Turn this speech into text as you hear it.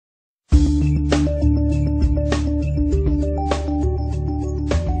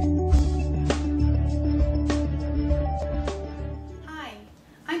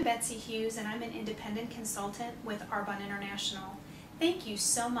consultant with Arbonne International. Thank you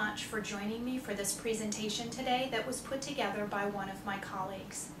so much for joining me for this presentation today that was put together by one of my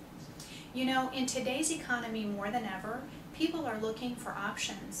colleagues. You know, in today's economy more than ever, people are looking for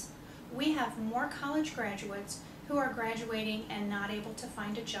options. We have more college graduates who are graduating and not able to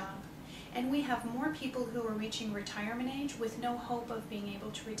find a job. And we have more people who are reaching retirement age with no hope of being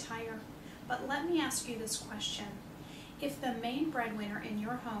able to retire. But let me ask you this question. If the main breadwinner in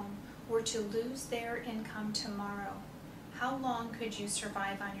your home were to lose their income tomorrow, how long could you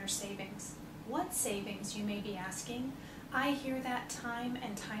survive on your savings? What savings, you may be asking? I hear that time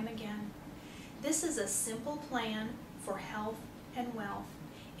and time again. This is a simple plan for health and wealth.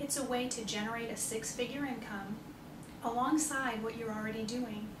 It's a way to generate a six-figure income alongside what you're already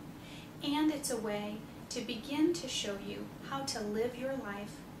doing. And it's a way to begin to show you how to live your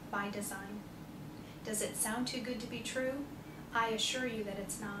life by design. Does it sound too good to be true? I assure you that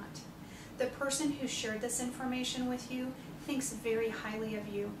it's not. The person who shared this information with you thinks very highly of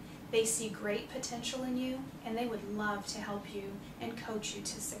you. They see great potential in you, and they would love to help you and coach you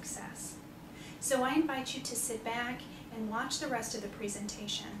to success. So I invite you to sit back and watch the rest of the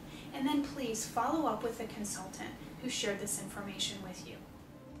presentation, and then please follow up with the consultant who shared this information with you.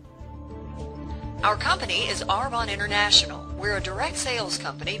 Our company is Arbonne International. We're a direct sales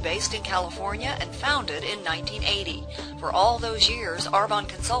company based in California and founded in 1980. For all those years, Arbonne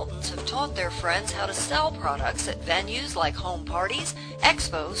consultants have taught their friends how to sell products at venues like home parties,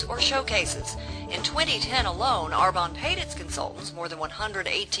 expos, or showcases. In 2010 alone, Arbonne paid its consultants more than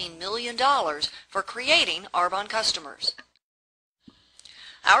 $118 million for creating Arbonne customers.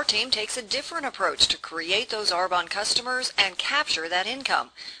 Our team takes a different approach to create those Arbonne customers and capture that income.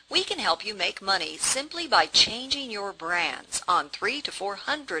 We can help you make money simply by changing your brands on 300 to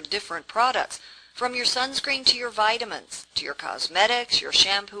 400 different products, from your sunscreen to your vitamins, to your cosmetics, your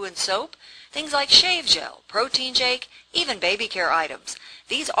shampoo and soap, things like shave gel, protein shake, even baby care items.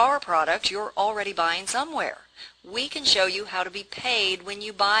 These are products you're already buying somewhere. We can show you how to be paid when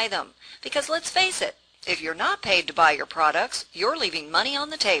you buy them, because let's face it, if you're not paid to buy your products, you're leaving money on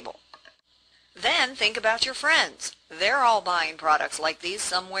the table. Then think about your friends. They're all buying products like these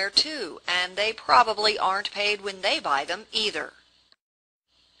somewhere too, and they probably aren't paid when they buy them either.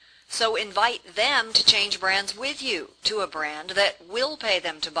 So invite them to change brands with you to a brand that will pay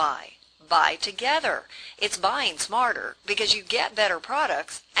them to buy. Buy together. It's buying smarter because you get better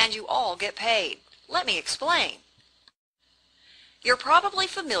products and you all get paid. Let me explain. You're probably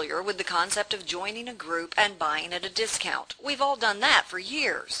familiar with the concept of joining a group and buying at a discount. We've all done that for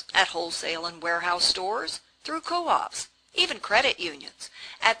years, at wholesale and warehouse stores, through co-ops, even credit unions.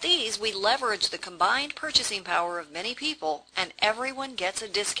 At these, we leverage the combined purchasing power of many people, and everyone gets a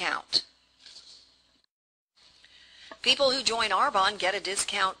discount. People who join Arbonne get a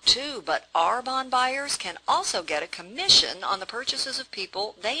discount too, but Arbonne buyers can also get a commission on the purchases of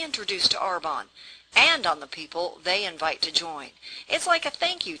people they introduce to Arbonne, and on the people they invite to join. It's like a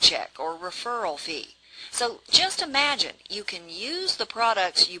thank you check or referral fee. So just imagine you can use the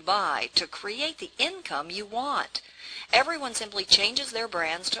products you buy to create the income you want. Everyone simply changes their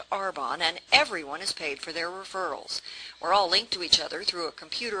brands to Arbonne, and everyone is paid for their referrals. We're all linked to each other through a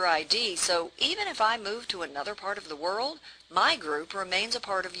computer ID, so even if I move to another part of the world, my group remains a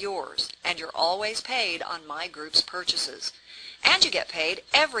part of yours, and you're always paid on my group's purchases. And you get paid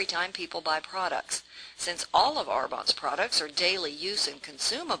every time people buy products. Since all of Arbonne's products are daily use and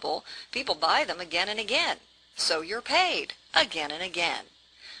consumable, people buy them again and again. So you're paid again and again.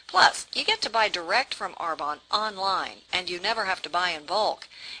 Plus, you get to buy direct from Arbonne online, and you never have to buy in bulk.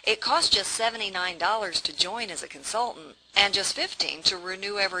 It costs just $79 to join as a consultant, and just $15 to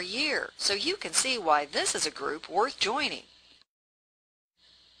renew every year, so you can see why this is a group worth joining.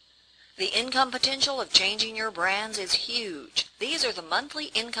 The income potential of changing your brands is huge. These are the monthly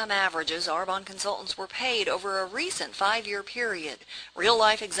income averages Arbonne consultants were paid over a recent 5-year period,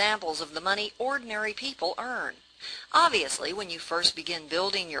 real-life examples of the money ordinary people earn. Obviously, when you first begin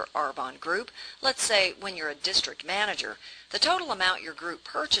building your Arbonne group, let's say when you're a district manager, the total amount your group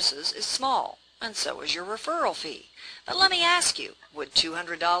purchases is small, and so is your referral fee. But let me ask you, would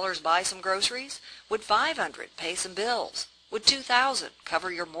 $200 buy some groceries? Would $500 pay some bills? Would $2,000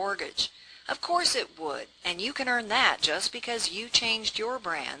 cover your mortgage? Of course it would, and you can earn that just because you changed your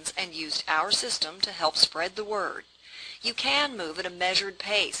brands and used our system to help spread the word. You can move at a measured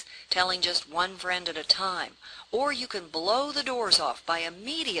pace, telling just one friend at a time, or you can blow the doors off by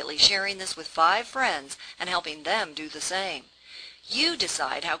immediately sharing this with 5 friends and helping them do the same. You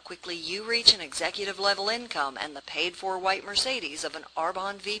decide how quickly you reach an executive level income and the paid-for white Mercedes of an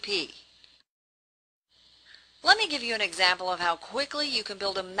Arbonne VP. Let me give you an example of how quickly you can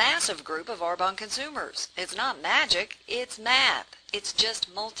build a massive group of Arbonne consumers. It's not magic, it's math. It's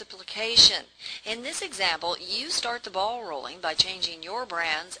just multiplication. In this example, you start the ball rolling by changing your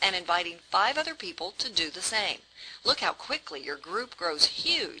brands and inviting 5 other people to do the same. Look how quickly your group grows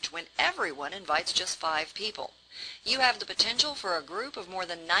huge when everyone invites just 5 people. You have the potential for a group of more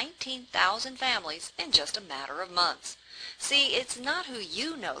than 19,000 families in just a matter of months. See, it's not who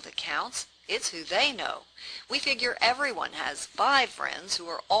you know that counts. It's who they know. We figure everyone has 5 friends who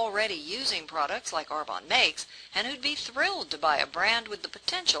are already using products like Arbonne makes and who'd be thrilled to buy a brand with the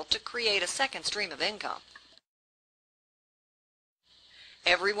potential to create a second stream of income.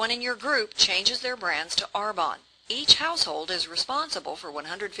 Everyone in your group changes their brands to Arbonne. Each household is responsible for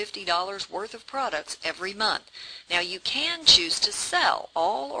 $150 worth of products every month. Now you can choose to sell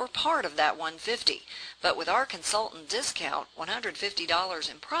all or part of that $150, but with our consultant discount,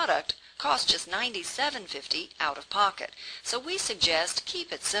 $150 in product costs just $97.50 out of pocket. So we suggest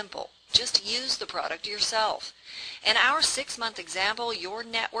keep it simple. Just use the product yourself. In our 6-month example, your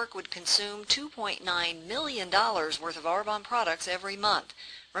network would consume $2.9 million worth of Arbonne products every month.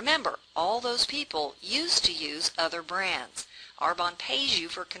 Remember, all those people used to use other brands. Arbonne pays you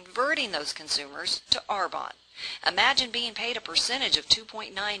for converting those consumers to Arbonne. Imagine being paid a percentage of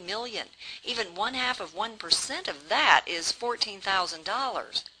 $2.9 million. Even 1/2% of that is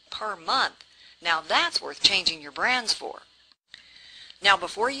 $14,000 per month. Now that's worth changing your brands for. Now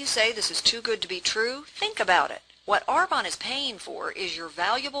before you say this is too good to be true, think about it. What Arbonne is paying for is your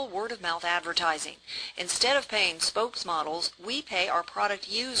valuable word-of-mouth advertising. Instead of paying spokesmodels, we pay our product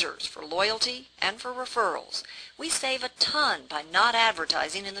users for loyalty and for referrals. We save a ton by not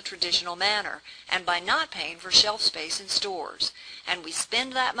advertising in the traditional manner and by not paying for shelf space in stores. And we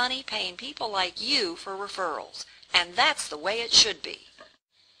spend that money paying people like you for referrals. And that's the way it should be.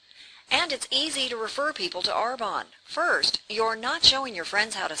 And it's easy to refer people to Arbonne. First, you're not showing your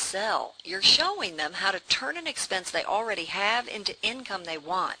friends how to sell. You're showing them how to turn an expense they already have into income they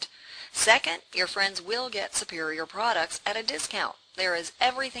want. Second, your friends will get superior products at a discount. There is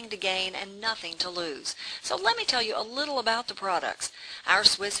everything to gain and nothing to lose. So let me tell you a little about the products. Our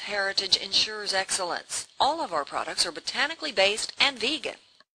Swiss heritage ensures excellence. All of our products are botanically based and vegan.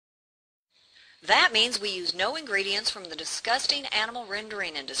 That means we use no ingredients from the disgusting animal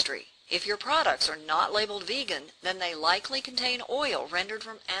rendering industry. If your products are not labeled vegan, then they likely contain oil rendered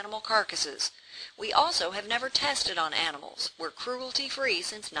from animal carcasses. We also have never tested on animals. We're cruelty-free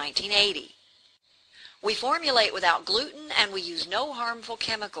since 1980. We formulate without gluten and we use no harmful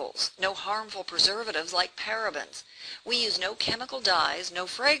chemicals, no harmful preservatives like parabens. We use no chemical dyes, no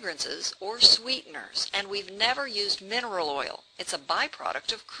fragrances or sweeteners, and we've never used mineral oil. It's a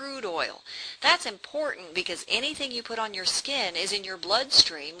byproduct of crude oil. That's important because anything you put on your skin is in your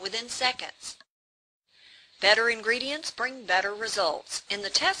bloodstream within seconds. Better ingredients bring better results. In the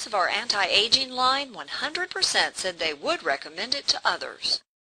tests of our anti-aging line, 100% said they would recommend it to others.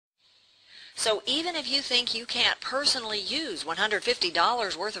 So even if you think you can't personally use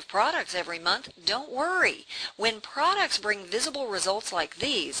 $150 worth of products every month, don't worry. When products bring visible results like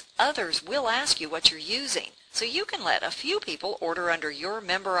these, others will ask you what you're using. So you can let a few people order under your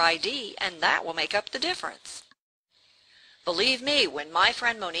member ID, and that will make up the difference. Believe me, when my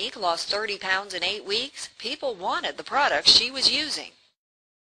friend Monique lost 30 pounds in 8 weeks, people wanted the products she was using.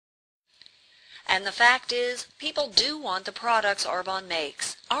 And the fact is, people do want the products Arbonne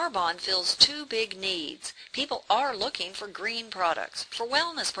makes. Arbonne fills 2 big needs. People are looking for green products, for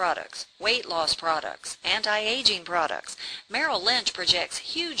wellness products, weight loss products, anti-aging products. Merrill Lynch projects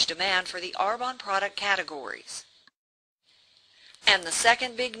huge demand for the Arbonne product categories. And the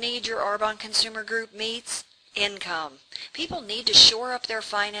second big need your Arbonne consumer group meets? Income. People need to shore up their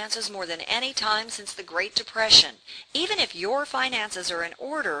finances more than any time since the Great Depression. Even if your finances are in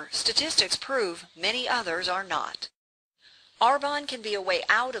order, statistics prove many others are not. Arbonne can be a way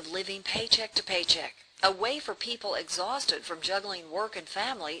out of living paycheck to paycheck, a way for people exhausted from juggling work and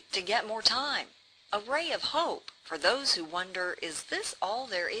family to get more time, a ray of hope for those who wonder, is this all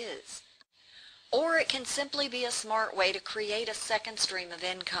there is? Or it can simply be a smart way to create a second stream of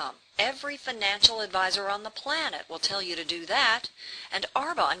income. Every financial advisor on the planet will tell you to do that, and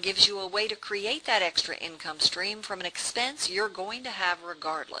Arbonne gives you a way to create that extra income stream from an expense you're going to have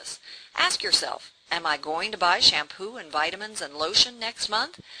regardless. Ask yourself, am I going to buy shampoo and vitamins and lotion next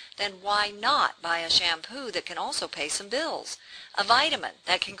month? Then why not buy a shampoo that can also pay some bills, a vitamin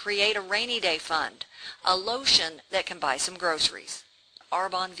that can create a rainy day fund, a lotion that can buy some groceries?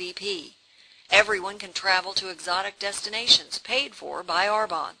 Arbonne VP. Everyone can travel to exotic destinations paid for by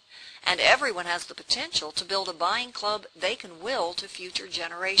Arbonne, and everyone has the potential to build a buying club they can will to future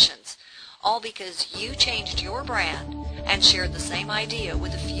generations. all because you changed your brand and shared the same idea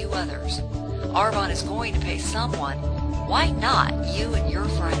with a few others. Arbonne is going to pay someone. Why not you and your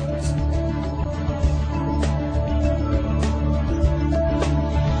friends?